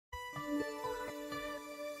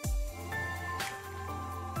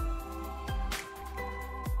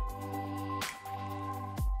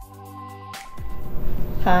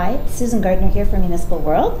Hi, Susan Gardner here from Municipal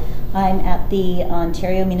World. I'm at the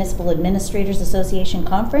Ontario Municipal Administrators Association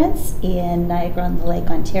Conference in Niagara-on-the-Lake,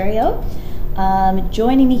 Ontario.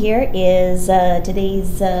 Joining me here is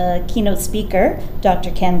today's keynote speaker,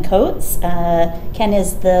 Dr. Ken Coates. Ken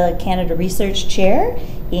is the Canada Research Chair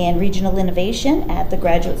in Regional Innovation at the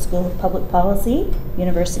Graduate School of Public Policy,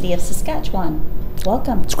 University of Saskatchewan.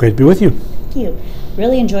 Welcome. It's great to be with you. Thank you.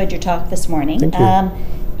 Really enjoyed your talk this morning. Thank you.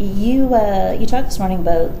 You talked this morning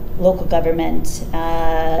about local government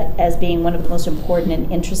as being one of the most important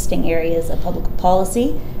and interesting areas of public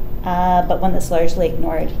policy, but one that's largely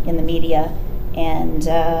ignored in the media and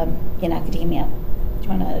in academia. Do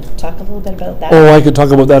you want to talk a little bit about that? Oh, I could talk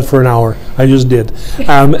about that for an hour. I just did.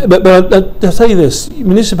 But I'll tell you this,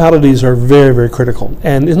 municipalities are very, very critical.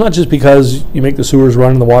 And it's not just because you make the sewers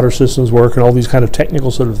run and the water systems work and all these kind of technical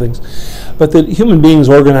sort of things, but that human beings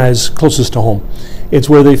organize closest to home. It's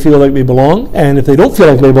where they feel like they belong, and if they don't feel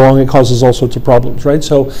like they belong, it causes all sorts of problems, right?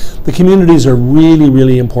 So the communities are really,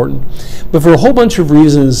 really important. But for a whole bunch of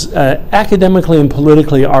reasons, academically and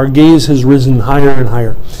politically, our gaze has risen higher and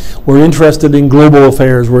higher. We're interested in global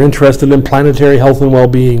affairs, we're interested in planetary health and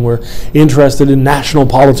well-being, we're interested in national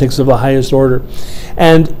politics of the highest order.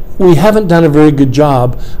 And we haven't done a very good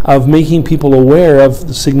job of making people aware of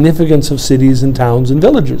the significance of cities and towns and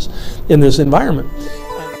villages in this environment.